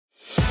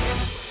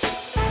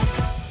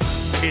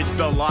It's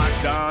the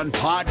Locked On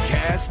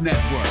Podcast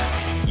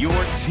Network, your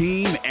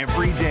team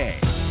every day.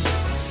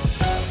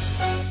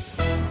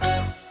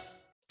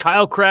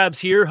 Kyle Krabs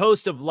here,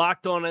 host of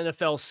Locked On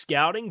NFL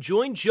Scouting.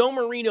 Join Joe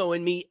Marino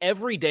and me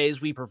every day as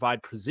we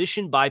provide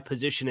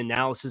position-by-position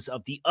analysis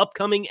of the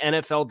upcoming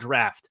NFL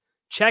Draft.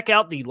 Check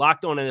out the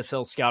Locked On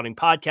NFL Scouting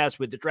podcast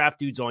with the Draft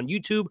Dudes on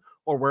YouTube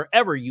or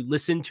wherever you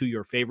listen to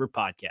your favorite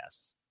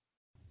podcasts.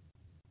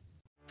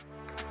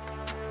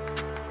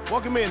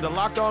 Welcome in to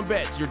Locked On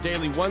Bets, your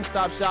daily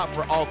one-stop shop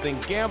for all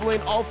things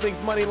gambling, all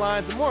things money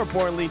lines, and more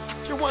importantly,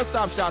 it's your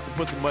one-stop shop to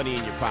put some money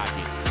in your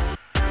pocket.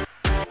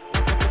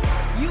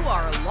 You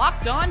are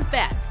Locked On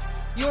Bets,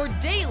 your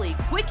daily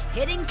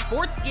quick-hitting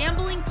sports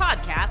gambling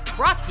podcast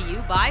brought to you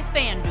by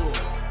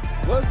FanDuel.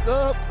 What's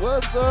up?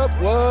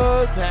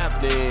 What's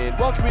happening?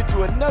 Welcome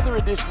into another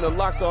edition of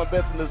Locked On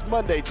Bets on this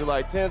Monday,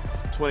 July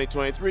 10th,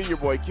 2023. Your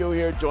boy Q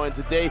here, joined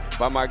today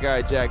by my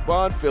guy Jack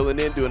Bond, filling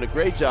in, doing a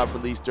great job for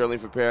Lee Sterling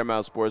for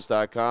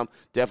ParamountSports.com.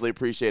 Definitely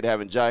appreciate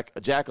having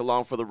Jack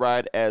along for the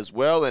ride as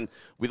well. And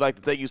we'd like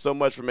to thank you so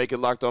much for making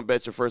Locked On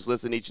Bets your first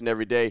listen each and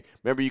every day.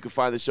 Remember, you can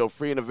find the show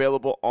free and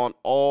available on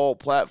all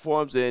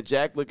platforms. And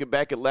Jack, looking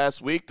back at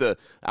last week, the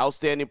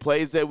outstanding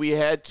plays that we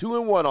had,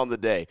 2-1 on the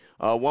day.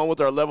 One with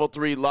our level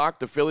 3 lock.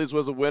 The Phillies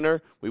was a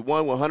winner. We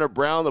won with Hunter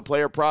Brown, the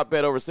player prop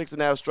bet over 6.5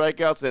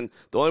 strikeouts. And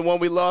the only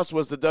one we lost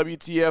was the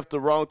WTF, the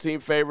wrong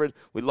team favorite.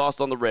 We lost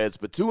on the Reds.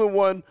 But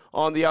 2-1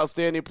 on the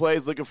outstanding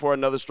plays. Looking for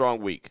another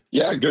strong week.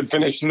 Yeah, good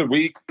finish to the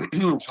week.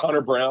 Hunter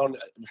Brown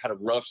had a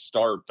rough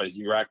start, but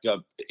he racked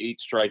up 8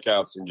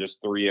 strikeouts in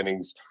just 3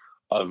 innings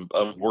of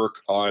work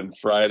on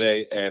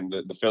Friday. And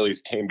the Phillies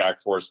came back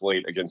for us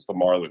late against the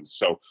Marlins.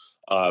 So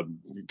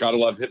gotta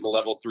love hitting the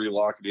level 3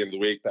 lock at the end of the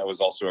week. That was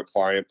also a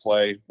client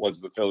play,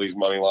 was the Phillies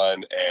money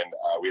line, and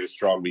we had a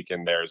strong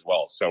weekend there as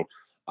well. So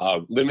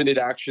limited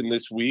action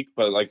this week,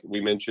 but like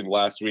we mentioned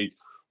last week,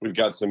 we've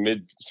got some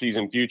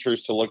mid-season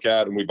futures to look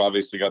at, and we've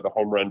obviously got the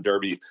Home Run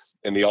Derby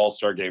and the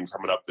All-Star game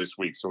coming up this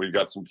week. So we've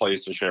got some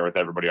plays to share with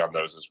everybody on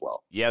those as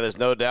well. Yeah, there's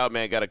no doubt,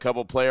 man. Got a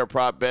couple player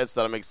prop bets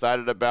that I'm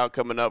excited about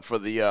coming up for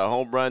the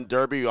Home Run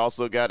Derby. We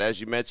also got,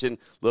 as you mentioned,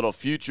 little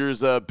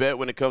futures bet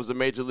when it comes to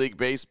Major League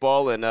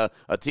Baseball, and a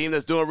team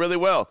that's doing really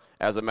well,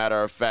 as a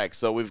matter of fact.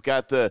 So we've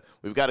got a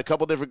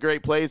couple different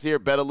great plays here.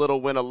 Bet a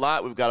little, win a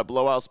lot. We've got a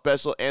blowout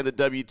special and the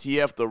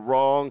WTF, the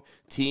wrong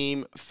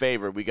team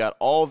favorite. We got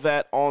all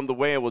that on the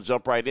way, and we'll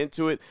jump right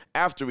into it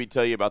after we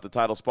tell you about the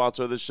title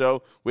sponsor of the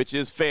show, which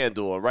is FanDuel.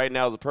 And right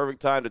now is the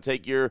perfect time to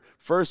take your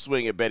first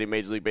swing at betting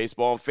Major League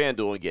Baseball on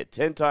FanDuel and get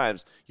 10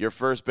 times your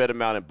first bet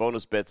amount in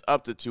bonus bets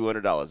up to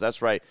 $200.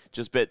 That's right.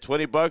 Just bet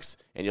 $20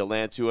 and you'll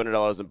land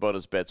 $200 in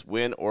bonus bets,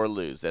 win or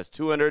lose. That's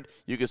 $200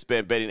 you can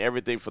spend betting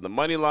everything from the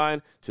money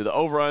line to the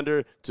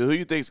over-under to who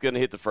you think is going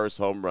to hit the first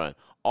home run.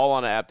 All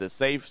on an app that's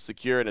safe,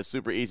 secure, and is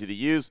super easy to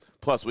use.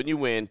 Plus, when you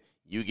win,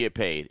 you get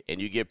paid,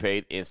 and you get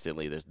paid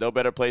instantly. There's no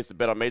better place to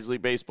bet on Major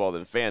League Baseball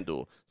than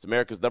FanDuel. It's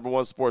America's #1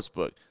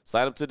 sportsbook.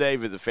 Sign up today.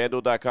 Visit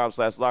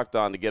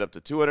FanDuel.com/lockedon to get up to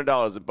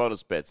 $200 in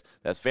bonus bets.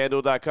 That's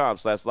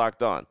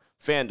FanDuel.com/lockedon.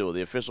 FanDuel,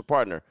 the official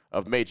partner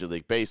of Major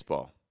League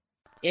Baseball.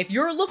 If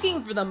you're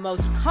looking for the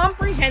most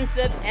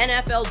comprehensive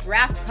NFL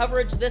draft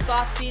coverage this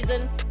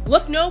offseason,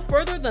 look no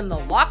further than the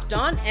Locked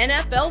On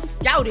NFL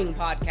Scouting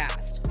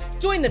Podcast.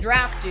 Join the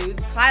Draft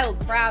Dudes, Kyle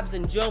Krabs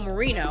and Joe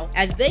Marino,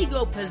 as they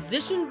go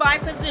position by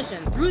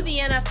position through the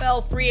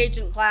NFL free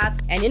agent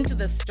class and into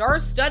the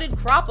star-studded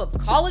crop of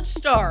college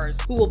stars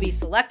who will be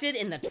selected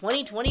in the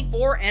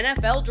 2024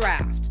 NFL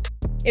Draft.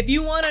 If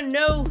you want to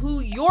know who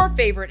your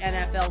favorite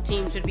NFL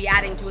team should be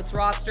adding to its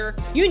roster,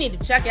 you need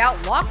to check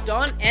out Locked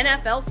On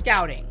NFL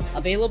Scouting,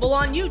 available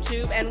on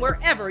YouTube and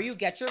wherever you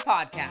get your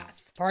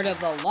podcasts. Part of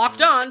the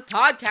Locked On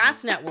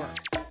Podcast Network,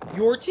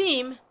 your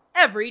team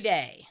every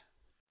day.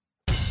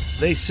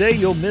 They say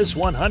you'll miss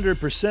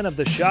 100% of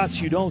the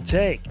shots you don't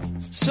take.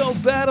 So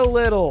bet a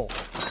little,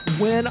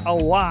 win a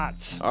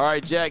lot. All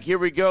right, Jack, here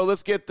we go.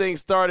 Let's get things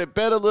started.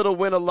 Bet a little,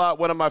 win a lot.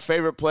 One of my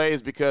favorite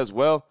plays because,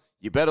 well,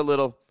 you bet a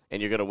little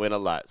and you're going to win a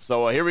lot.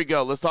 So here we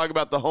go. Let's talk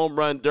about the Home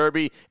Run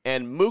Derby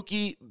and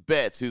Mookie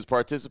Betts, who's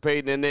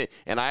participating in it.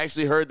 And I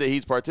actually heard that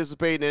he's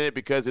participating in it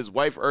because his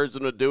wife urged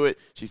him to do it.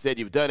 She said,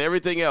 you've done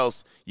everything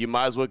else. You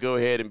might as well go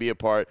ahead and be a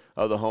part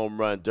of the Home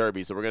Run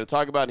Derby. So we're going to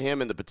talk about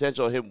him and the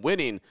potential of him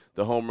winning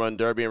the Home Run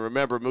Derby. And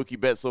remember, Mookie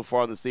Betts so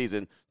far in the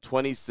season,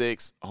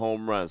 26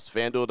 home runs.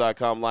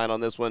 FanDuel.com line on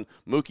this one.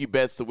 Mookie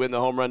Betts to win the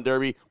Home Run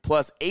Derby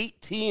plus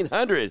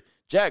 1,800.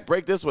 Jack,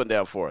 break this one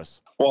down for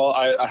us. Well,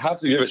 I have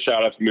to give a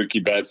shout out to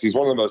Mookie Betts. He's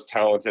one of the most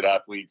talented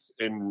athletes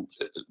in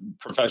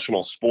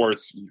professional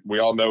sports. We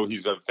all know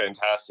he's a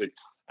fantastic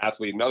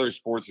athlete in other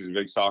sports. He's a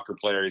big soccer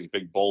player. He's a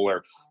big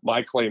bowler.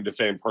 My claim to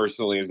fame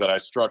personally is that I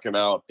struck him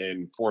out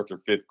in 4th or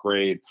 5th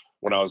grade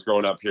when I was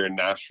growing up here in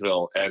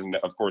Nashville. And,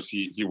 of course,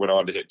 he went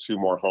on to hit 2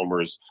 more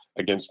homers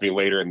against me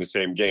later in the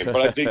same game. But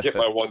I did get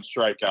my 1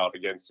 strikeout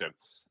against him.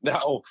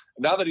 Now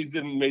that he's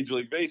in Major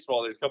League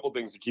Baseball, there's a couple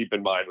things to keep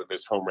in mind with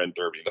this Home Run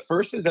Derby. The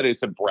first is that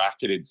it's a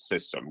bracketed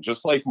system,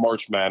 just like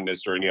March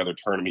Madness or any other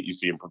tournament you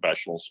see in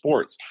professional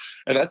sports.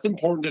 And that's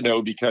important to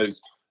know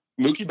because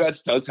Mookie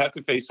Betts does have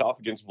to face off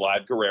against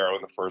Vlad Guerrero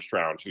in the first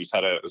round, who's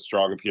had a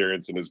strong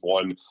appearance in his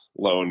one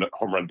lone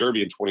home run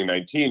derby in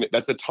 2019.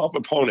 That's a tough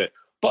opponent,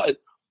 but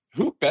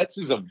who Betts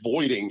is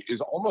avoiding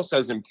is almost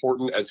as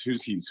important as who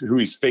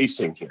he's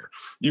facing here.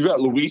 You've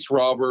got Luis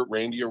Robert,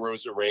 Randy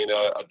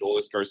Arozarena,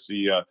 Adolis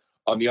Garcia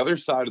on the other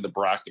side of the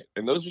bracket,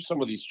 and those are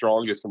some of the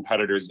strongest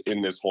competitors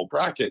in this whole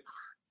bracket.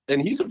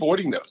 And he's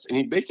avoiding those,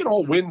 and they can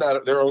all win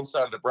their own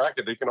side of the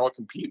bracket. They can all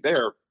compete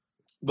there.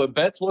 But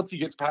Betts, once he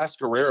gets past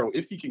Guerrero,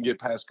 if he can get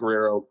past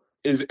Guerrero,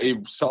 is a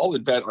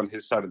solid bet on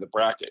his side of the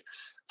bracket.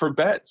 For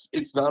Betts,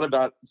 it's not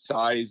about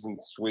size and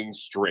swing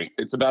strength.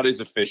 It's about his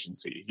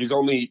efficiency. He's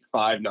only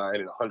 5'9"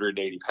 and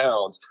 180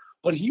 pounds,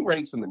 but he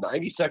ranks in the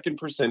 92nd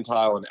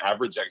percentile in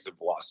average exit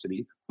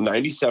velocity,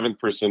 97th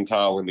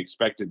percentile in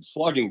expected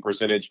slugging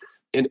percentage,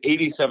 and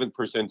 87th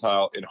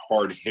percentile in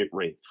hard hit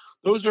rate.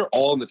 Those are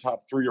all in the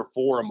top 3 or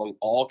 4 among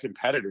all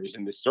competitors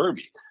in this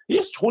derby. He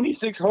has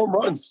 26 home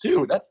runs,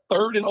 too. That's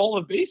third in all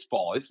of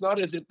baseball. It's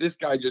not as if this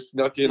guy just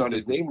snuck in on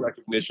his name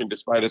recognition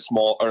despite a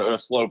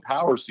slow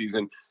power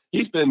season.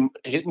 He's been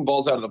hitting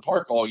balls out of the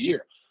park all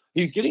year.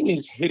 He's getting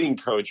his hitting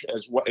coach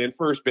and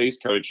first base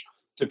coach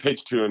to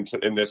pitch to him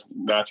in this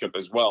matchup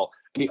as well.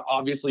 And he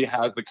obviously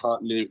has the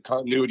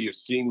continuity of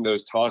seeing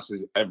those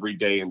tosses every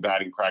day in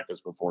batting practice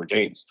before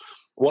games.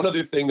 One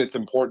other thing that's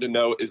important to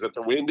know is that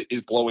the wind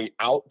is blowing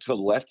out to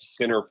left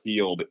center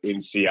field in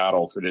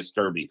Seattle for this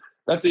derby.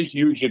 That's a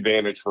huge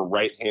advantage for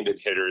right-handed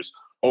hitters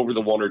over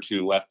the 1 or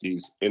 2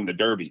 lefties in the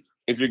derby.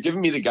 If you're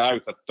giving me the guy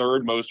with the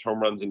third most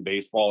home runs in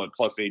baseball at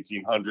plus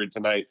 1,800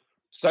 tonight,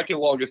 second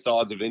longest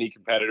odds of any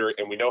competitor,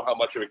 and we know how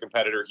much of a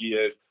competitor he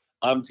is,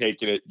 I'm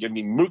taking it. Give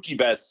me Mookie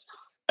Betts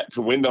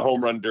to win the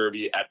home run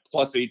derby at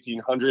plus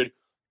 1,800.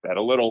 Bet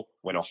a little,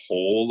 win a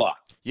whole lot.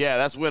 Yeah,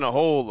 that's win a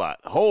whole lot.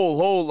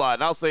 Whole lot.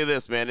 And I'll say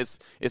this, man, it's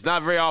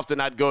not very often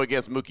I'd go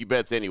against Mookie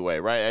Betts anyway,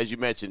 right? As you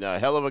mentioned, a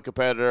hell of a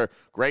competitor,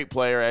 great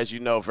player, as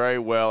you know very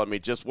well. I mean,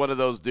 just one of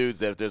those dudes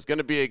that if there's going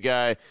to be a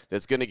guy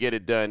that's going to get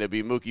it done, it'll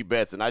be Mookie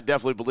Betts. And I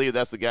definitely believe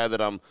that's the guy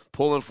that I'm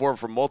pulling for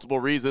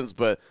multiple reasons.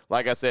 But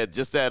like I said,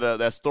 just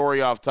that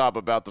story off top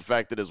about the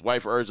fact that his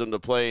wife urged him to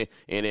play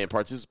and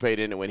participate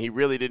in it when he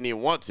really didn't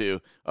even want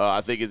to,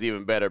 I think is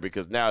even better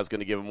because now it's going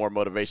to give him more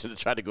motivation to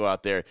try to go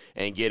out there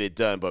and get it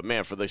done. But,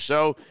 man, for the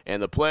show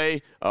and the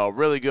play,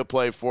 really good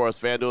play for us.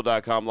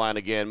 FanDuel.com line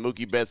again.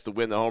 Mookie Betts to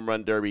win the home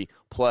run derby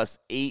plus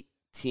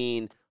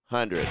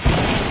 1,800.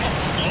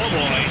 Oh,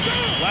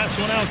 boy. Last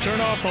one out.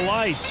 Turn off the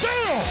lights.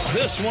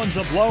 This one's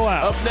a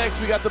blowout. Up next,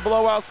 we got the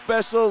blowout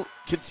special.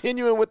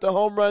 Continuing with the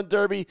home run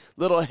derby,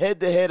 little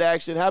head-to-head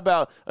action. How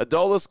about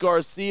Adolis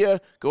Garcia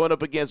going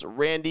up against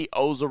Randy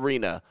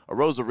Arozarena?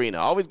 I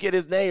always get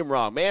his name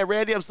wrong. Man,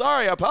 Randy, I'm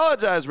sorry. I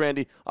apologize,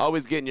 Randy.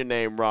 Always getting your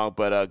name wrong.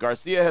 But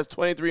Garcia has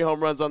 23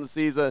 home runs on the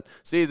season.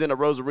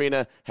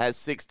 Arozarena has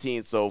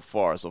 16 so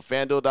far. So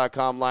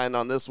FanDuel.com line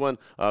on this one.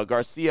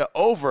 Garcia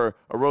over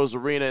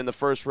Arozarena in the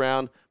first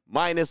round.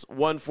 Minus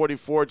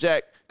 144.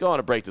 Jack, go on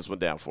and break this one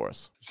down for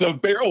us. So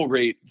barrel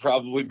rate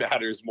probably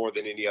matters more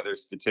than any other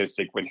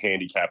statistic when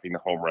handicapping the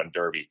home run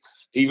derby,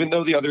 even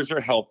though the others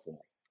are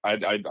helpful.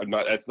 I'm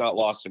not. That's not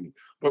lost to me.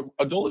 But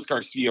Adolis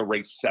Garcia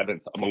ranks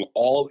 7th among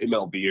all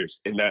MLBers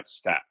in that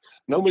stat.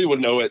 Nobody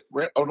would know it.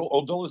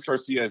 Adolis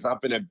Garcia has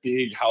not been a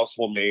big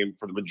household name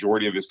for the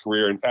majority of his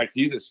career. In fact,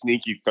 he's a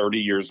sneaky 30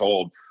 years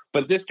old.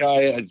 But this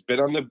guy has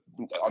been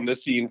on the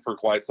scene for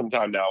quite some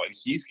time now, and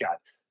he's got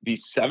the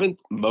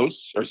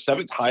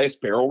 7th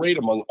highest barrel rate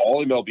among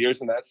all MLBers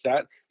in that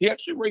stat. He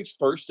actually ranks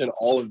first in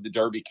all of the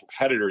Derby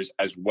competitors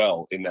as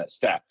well in that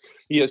stat.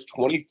 He has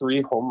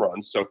 23 home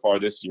runs so far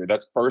this year.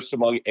 That's first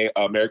among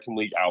American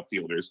League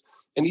outfielders.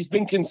 And he's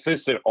been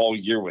consistent all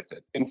year with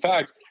it. In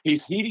fact,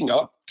 he's heating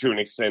up to an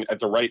extent at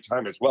the right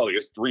time as well. He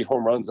has 3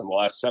 home runs in the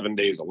last 7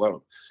 days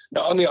alone.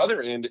 Now, on the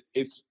other end,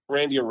 it's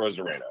Randy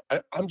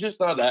Arozarena. I'm just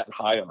not that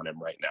high on him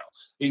right now.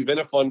 He's been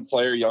a fun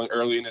player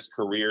early in his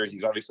career.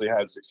 He's obviously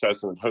had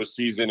success in the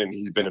postseason, and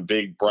he's been a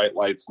big bright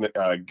lights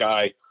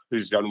guy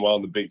who's done well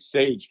on the big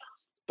stage.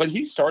 But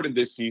he started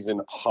this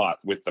season hot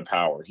with the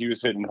power. He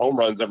was hitting home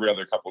runs every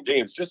other couple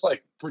games, just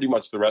like pretty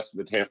much the rest of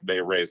the Tampa Bay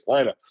Rays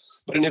lineup.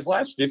 But in his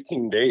last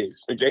 15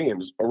 games,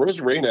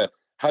 Arozarena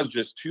has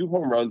just 2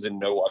 home runs and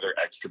no other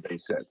extra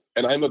base hits.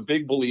 And I'm a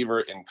big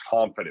believer in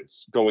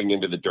confidence going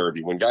into the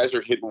Derby. When guys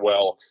are hitting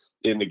well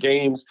in the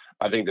games,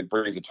 I think that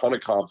brings a ton of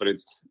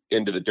confidence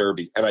into the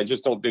Derby. And I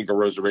just don't think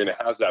Arozarena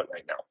has that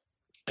right now.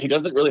 He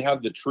doesn't really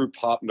have the true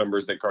pop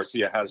numbers that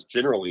Garcia has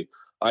generally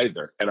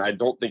either. And I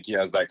don't think he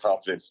has that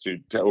confidence to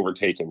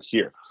overtake him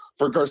here.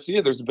 For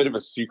Garcia, there's a bit of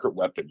a secret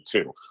weapon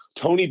too.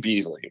 Tony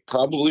Beasley,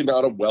 probably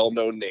not a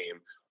well-known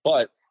name,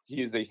 but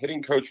he is a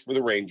hitting coach for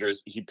the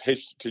Rangers. He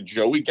pitched to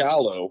Joey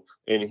Gallo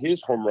in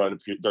his home run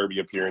derby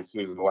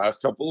appearances in the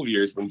last couple of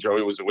years when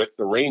Joey was with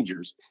the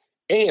Rangers.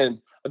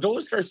 And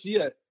Adolis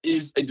Garcia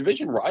is a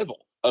division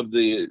rival of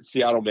the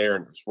Seattle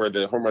Mariners, where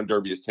the home run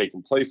derby is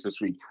taking place this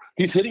week.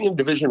 He's hitting in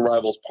division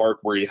rivals park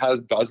where he has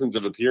dozens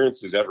of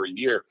appearances every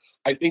year.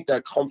 I think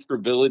that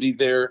comfortability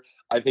there,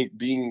 I think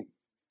being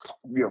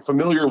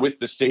familiar with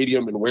the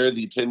stadium and where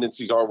the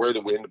tendencies are, where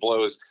the wind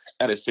blows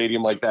at a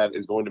stadium like that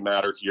is going to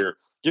matter here.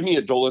 Give me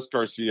Adolis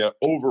Garcia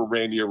over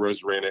Randy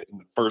Arozarena in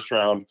the first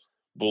round.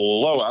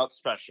 Blowout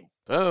special.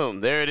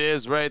 Boom, there it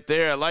is right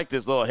there. I like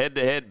this little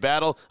head-to-head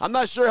battle. I'm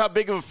not sure how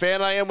big of a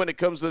fan I am when it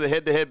comes to the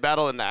head-to-head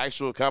battle in the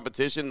actual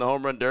competition, the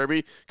home run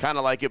derby. Kind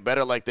of like it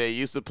better like they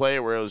used to play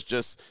it, where it was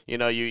just, you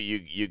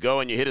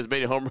go and you hit as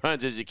many home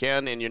runs as you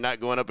can and you're not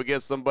going up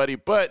against somebody.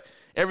 But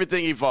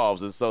everything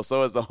evolves, and so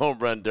is the home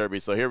run derby.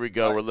 So here we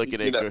go. We're looking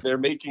at they're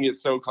making it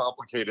so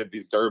complicated,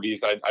 these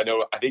derbies. I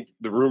think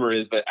the rumor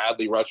is that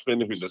Adley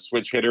Rutschman, who's a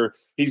switch hitter,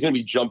 he's going to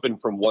be jumping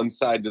from one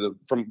side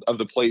of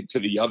the plate to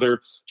the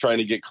other, trying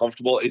to get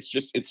comfortable.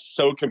 It's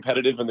so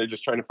competitive, and they're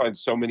just trying to find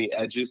so many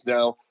edges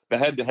now. The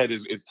head-to-head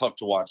is tough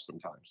to watch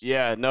sometimes.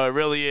 Yeah, no, it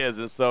really is,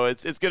 and so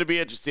it's going to be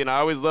interesting. I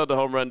always loved the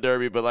home run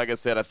derby, but like I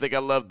said, I think I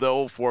love the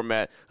old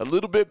format a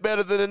little bit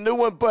better than the new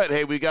one, but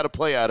hey, we got to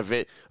play out of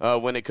it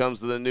when it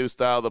comes to the new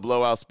style, the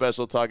blowout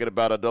special, talking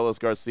about Adolis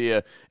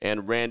Garcia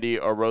and Randy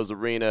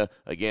Arozarena.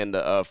 Again,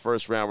 the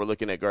first round, we're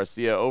looking at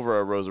Garcia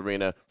over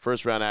Arozarena.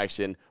 First round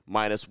action,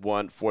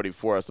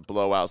 -144. That's a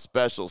blowout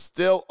special.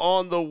 Still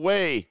on the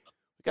way.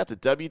 We got the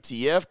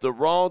WTF, the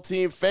wrong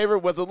team favorite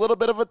with a little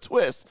bit of a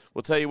twist.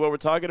 We'll tell you what we're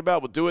talking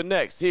about. We'll do it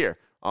next here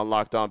on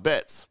Locked On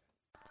Bets.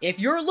 If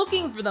you're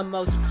looking for the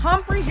most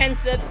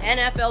comprehensive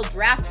NFL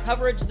draft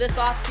coverage this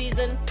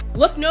offseason,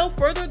 look no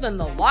further than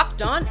the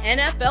Locked On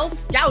NFL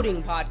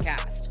Scouting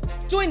Podcast.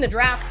 Join the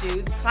draft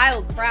dudes,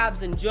 Kyle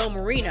Krabs and Joe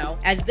Marino,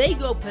 as they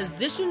go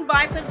position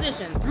by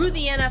position through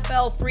the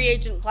NFL free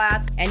agent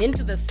class and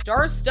into the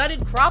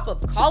star-studded crop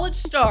of college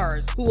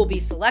stars who will be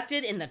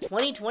selected in the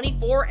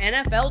 2024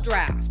 NFL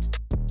Draft.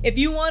 If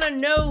you want to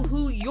know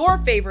who your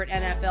favorite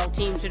NFL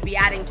team should be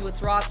adding to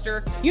its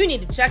roster, you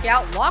need to check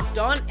out Locked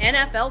On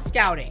NFL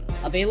Scouting,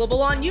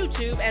 available on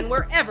YouTube and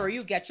wherever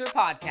you get your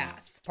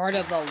podcasts. Part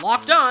of the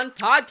Locked On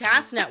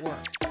Podcast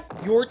Network,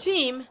 your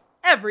team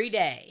every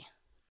day.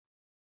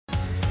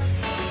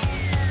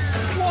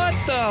 What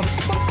the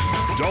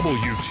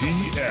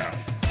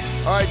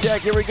WTF? All right,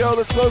 Jack, here we go.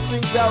 Let's close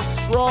things out.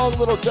 Strong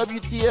little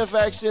WTF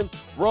action.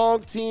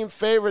 Wrong team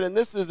favorite, and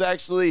this is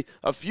actually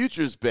a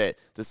futures bet.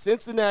 The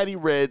Cincinnati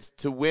Reds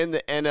to win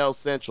the NL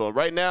Central. And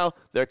right now,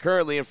 they're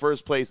currently in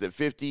first place at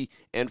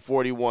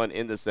 50-41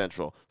 in the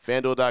Central.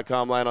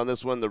 FanDuel.com line on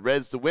this one. The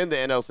Reds to win the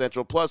NL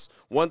Central plus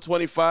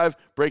 125.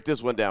 Break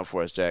this one down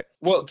for us, Jack.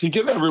 Well, to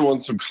give everyone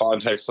some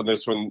context on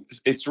this one,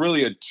 it's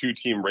really a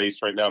two-team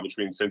race right now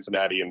between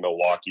Cincinnati and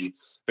Milwaukee.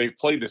 They've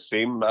played the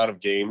same amount of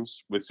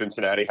games, with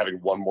Cincinnati having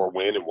one more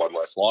win and one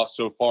less loss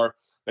so far.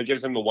 That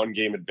gives them the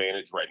one-game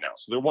advantage right now.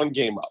 So they're one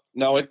game up.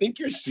 Now, I think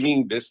you're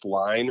seeing this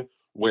line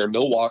where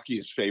Milwaukee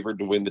is favored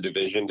to win the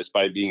division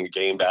despite being a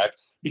game back,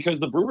 because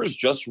the Brewers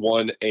just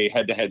won a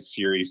head-to-head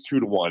series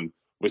 2-1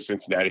 with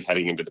Cincinnati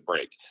heading into the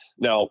break.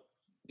 Now,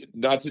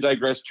 not to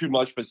digress too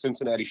much, but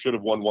Cincinnati should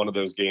have won one of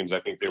those games. I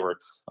think they were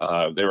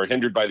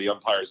hindered by the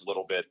umpires a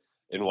little bit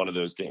in one of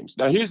those games.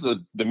 Now, here's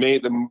the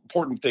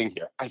important thing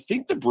here. I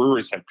think the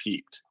Brewers have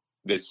peaked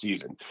this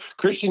season.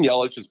 Christian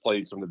Yelich has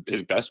played some of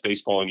his best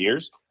baseball in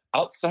years.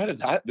 Outside of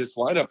that, this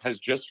lineup has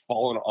just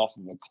fallen off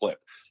of a cliff.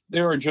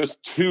 There are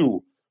just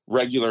two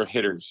regular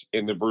hitters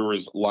in the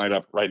Brewers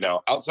lineup right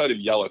now, outside of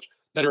Yelich,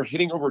 that are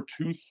hitting over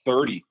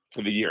 230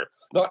 for the year.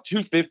 Not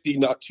 250,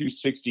 not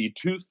 260,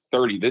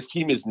 230. This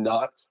team is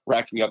not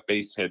racking up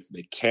base hits.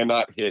 They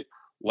cannot hit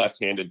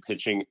left-handed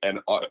pitching, and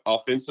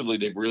offensively,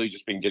 they've really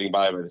just been getting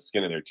by the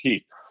skin of their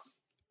teeth.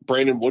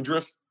 Brandon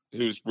Woodruff,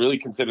 who's really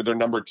considered their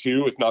number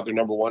two, if not their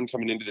number one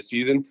coming into the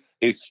season,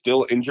 is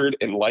still injured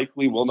and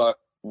likely will not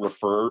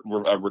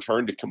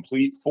return to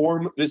complete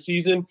form this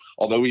season,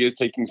 although he is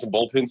taking some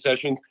bullpen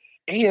sessions.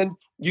 And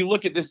you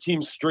look at this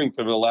team's strength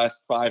over the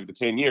last 5 to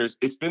 10 years,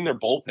 it's been their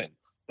bullpen.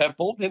 That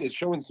bullpen is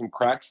showing some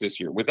cracks this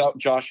year. Without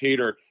Josh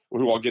Hader,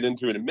 who I'll get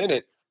into in a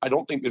minute, I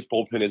don't think this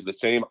bullpen is the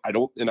same. I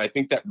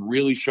think that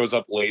really shows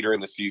up later in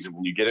the season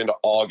when you get into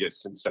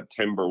August and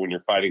September when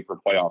you're fighting for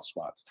playoff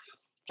spots.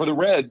 For the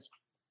Reds,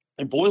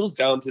 it boils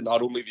down to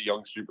not only the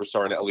young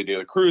superstar in Elly De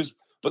La Cruz,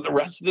 but the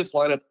rest of this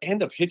lineup and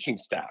the pitching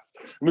staff.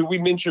 I mean,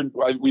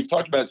 we've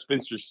talked about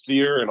Spencer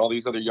Steer and all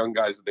these other young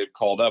guys that they've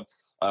called up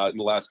in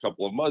the last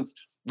couple of months.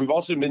 We've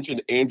also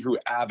mentioned Andrew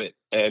Abbott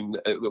and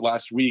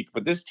last week,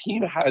 but this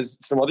team has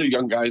some other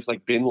young guys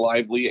like Ben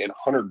Lively and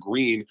Hunter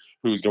Green,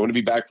 who's going to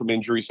be back from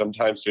injury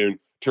sometime soon,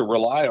 to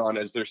rely on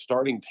as their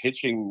starting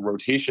pitching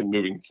rotation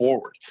moving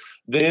forward.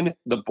 Then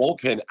the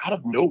bullpen, out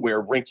of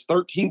nowhere, ranks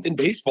 13th in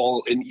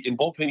baseball in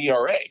bullpen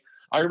ERA.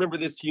 I remember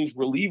this team's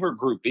reliever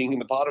group being in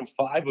the bottom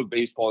 5 of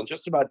baseball in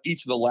just about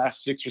each of the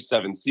last 6 or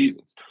 7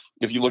 seasons.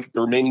 If you look at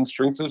the remaining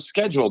strengths of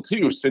schedule,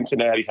 too,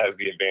 Cincinnati has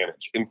the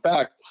advantage. In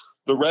fact,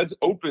 the Reds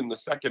opened the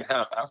second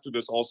half after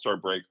this All-Star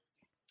break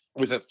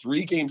with a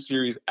 3-game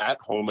series at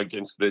home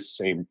against this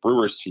same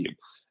Brewers team.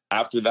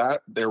 After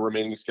that, their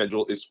remaining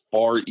schedule is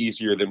far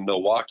easier than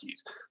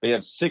Milwaukee's. They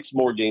have 6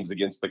 more games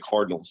against the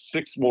Cardinals,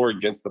 6 more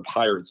against the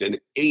Pirates, and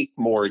 8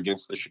 more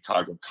against the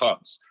Chicago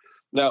Cubs.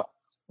 Now,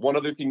 one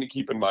other thing to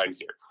keep in mind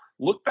here.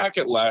 look back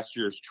at last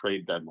year's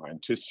trade deadline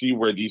to see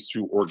where these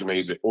two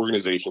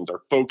organizations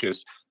are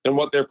focused and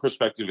what their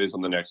perspective is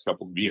on the next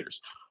couple of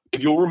years.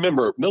 If you'll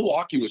remember,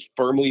 Milwaukee was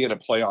firmly in a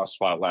playoff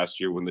spot last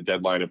year when the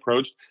deadline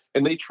approached,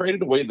 and they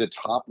traded away the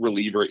top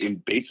reliever in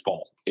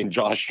baseball in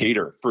Josh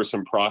Hader for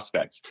some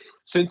prospects.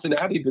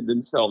 Cincinnati did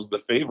themselves the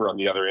favor on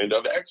the other end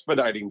of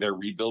expediting their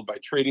rebuild by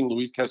trading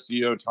Luis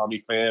Castillo,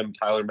 Tommy Pham,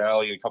 Tyler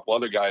Mahle, and a couple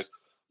other guys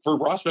for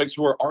prospects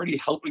who are already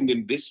helping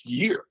them this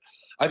year.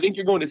 I think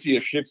you're going to see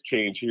a shift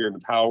change here in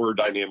the power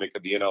dynamic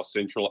of the NL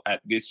Central at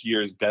this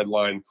year's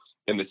deadline,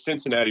 and the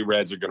Cincinnati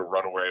Reds are going to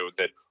run away with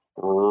it.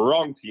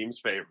 Wrong team's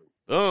favorite.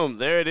 Boom,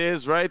 there it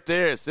is right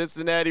there.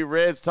 Cincinnati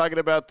Reds, talking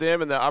about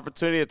them and the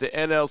opportunity at the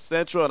NL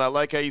Central. And I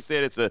like how you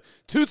said it's a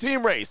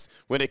two-team race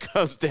when it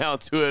comes down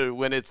to it,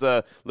 when it's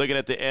looking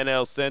at the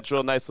NL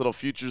Central. Nice little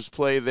futures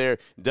play there.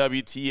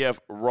 WTF,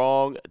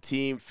 wrong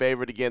team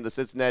favorite. Again, the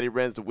Cincinnati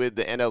Reds to win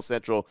the NL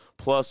Central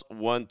plus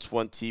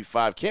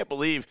 125. Can't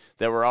believe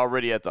that we're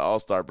already at the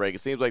All-Star break.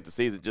 It seems like the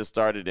season just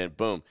started, and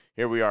boom,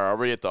 here we are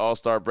already at the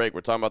All-Star break.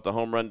 We're talking about the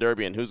Home Run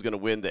Derby and who's going to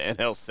win the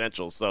NL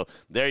Central. So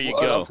there you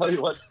go. I'll tell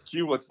you what,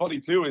 Q, what's funny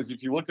too is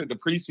if you looked at the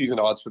preseason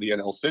odds for the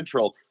NL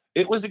Central,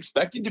 it was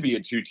expected to be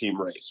a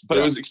two-team race, but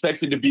it was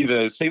expected to be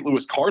the St.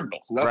 Louis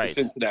Cardinals, not the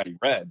Cincinnati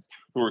Reds,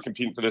 who were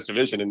competing for this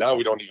division. And now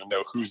we don't even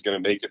know who's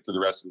going to make it through the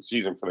rest of the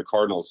season for the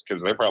Cardinals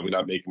because they're probably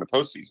not making the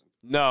postseason.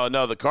 No,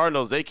 the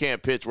Cardinals, they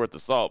can't pitch worth the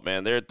salt,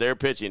 man. Their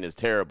pitching is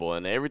terrible,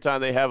 and every time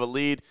they have a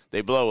lead,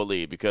 they blow a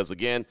lead because,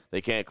 again,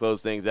 they can't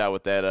close things out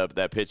with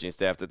that pitching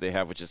staff that they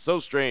have, which is so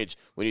strange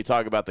when you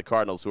talk about the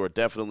Cardinals, who are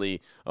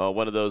definitely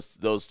one of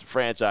those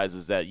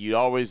franchises that you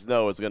always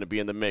know is going to be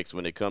in the mix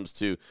when it comes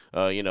to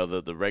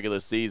the regular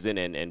season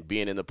and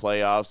being in the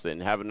playoffs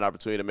and having an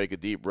opportunity to make a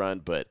deep run,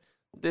 but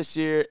this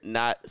year,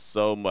 not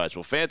so much.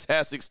 Well,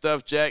 fantastic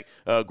stuff, Jack.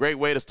 Great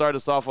way to start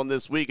us off on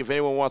this week. If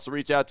anyone wants to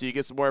reach out to you,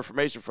 get some more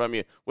information from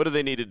you, what do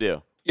they need to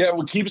do? Yeah,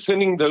 we'll keep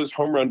sending those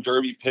Home Run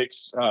Derby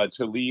picks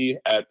to Lee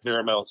at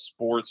Paramount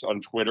Sports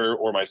on Twitter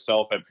or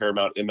myself at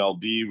Paramount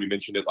MLB. We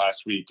mentioned it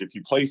last week. If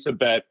you place a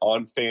bet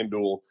on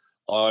FanDuel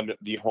on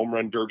the Home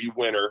Run Derby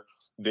winner,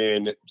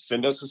 then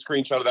send us a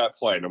screenshot of that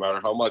play, no matter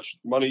how much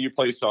money you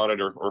place on it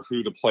or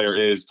who the player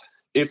is.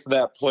 If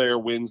that player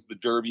wins the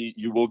Derby,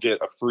 you will get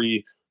a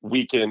free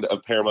weekend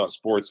of Paramount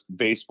Sports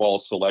baseball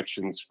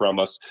selections from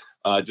us.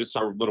 Just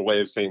our little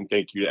way of saying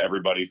thank you to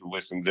everybody who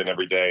listens in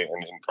every day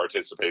and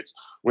participates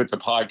with the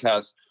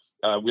podcast.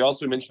 We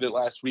also mentioned it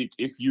last week.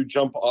 If you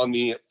jump on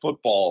the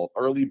football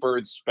early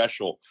bird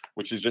special,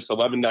 which is just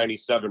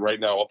 $11.97 right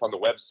now up on the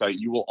website,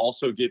 you will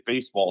also get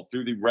baseball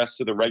through the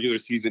rest of the regular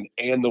season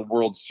and the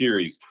World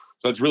Series.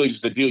 So it's really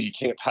just a deal you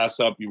can't pass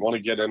up. You want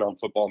to get in on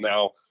football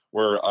now.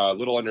 We're a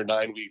little under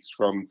 9 weeks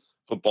from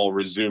football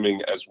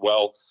resuming as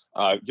well.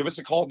 Give us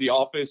a call at the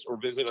office or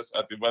visit us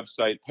at the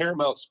website,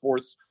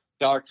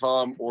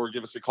 ParamountSports.com, or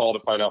give us a call to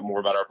find out more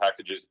about our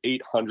packages,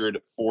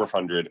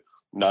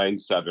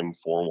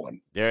 800-400-9741.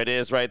 There it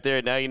is right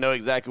there. Now you know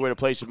exactly where to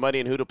place your money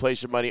and who to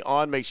place your money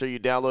on. Make sure you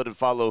download and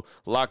follow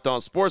Locked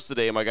On Sports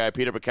today. My guy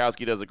Peter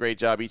Bukowski does a great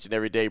job each and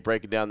every day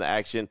breaking down the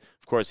action.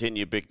 Of course, hitting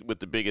you with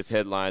the biggest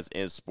headlines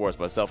in sports.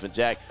 Myself and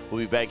Jack will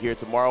be back here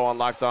tomorrow on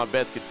Locked On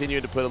Bets,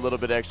 continuing to put a little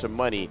bit extra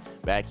money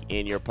back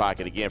in your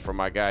pocket. Again, from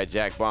my guy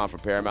Jack Bond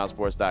from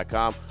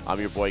ParamountSports.com, I'm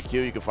your boy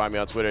Q. You can find me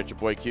on Twitter at your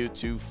boy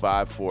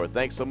Q254.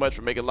 Thanks so much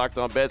for making Locked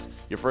On Bets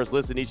your first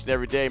listen each and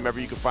every day. Remember,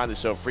 you can find the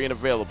show free and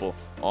available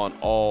on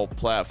all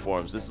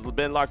platforms. This has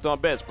been Locked On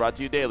Bets, brought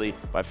to you daily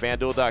by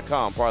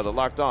FanDuel.com, part of the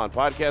Locked On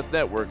Podcast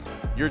Network,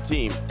 your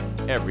team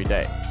every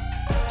day.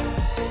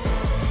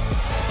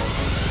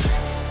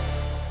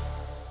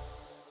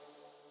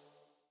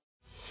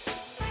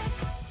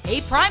 Hey,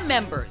 Prime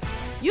members,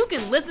 you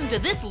can listen to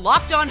this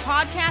Locked On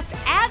podcast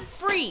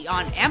ad-free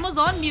on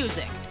Amazon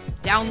Music.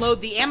 Download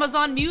the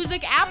Amazon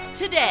Music app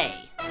today.